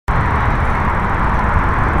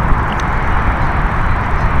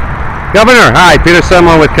Governor, hi, Peter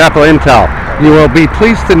Summerlin with Capital Intel. You will be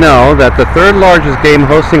pleased to know that the third largest game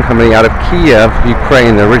hosting company out of Kyiv,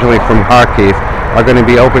 Ukraine, originally from Kharkiv, are going to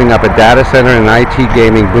be opening up a data center and IT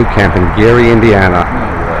gaming boot camp in Gary, Indiana.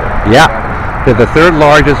 Yeah, they're the third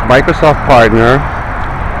largest Microsoft partner,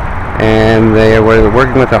 and they were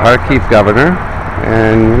working with the Kharkiv governor,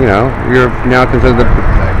 and you know, you're now considered the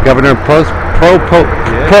governor pro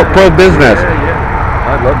business.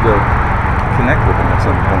 I'd love to connect with them at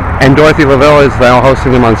some point. And Dorothy Lavelle is now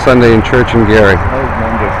hosting them on Sunday in church in Gary. Oh,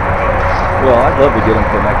 wonderful. Well, I'd love to get them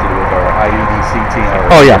connected with our IEDC team,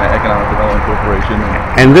 our Economic Development Corporation.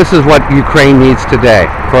 And this is what Ukraine needs today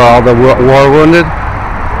for all the war wounded.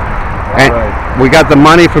 And we got the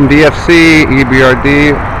money from DFC,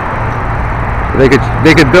 EBRD.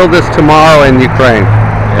 They could build this tomorrow in Ukraine.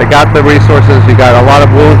 They got the resources. You got a lot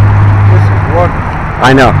of wound. This is wonderful.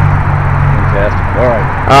 I know. Fantastic. All right.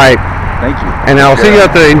 All right. Thank you. And I'll see you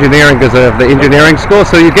at the engineering, because of the engineering school.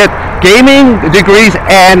 So you get gaming degrees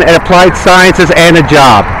and applied sciences and a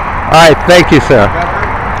job. All right. Thank you, sir.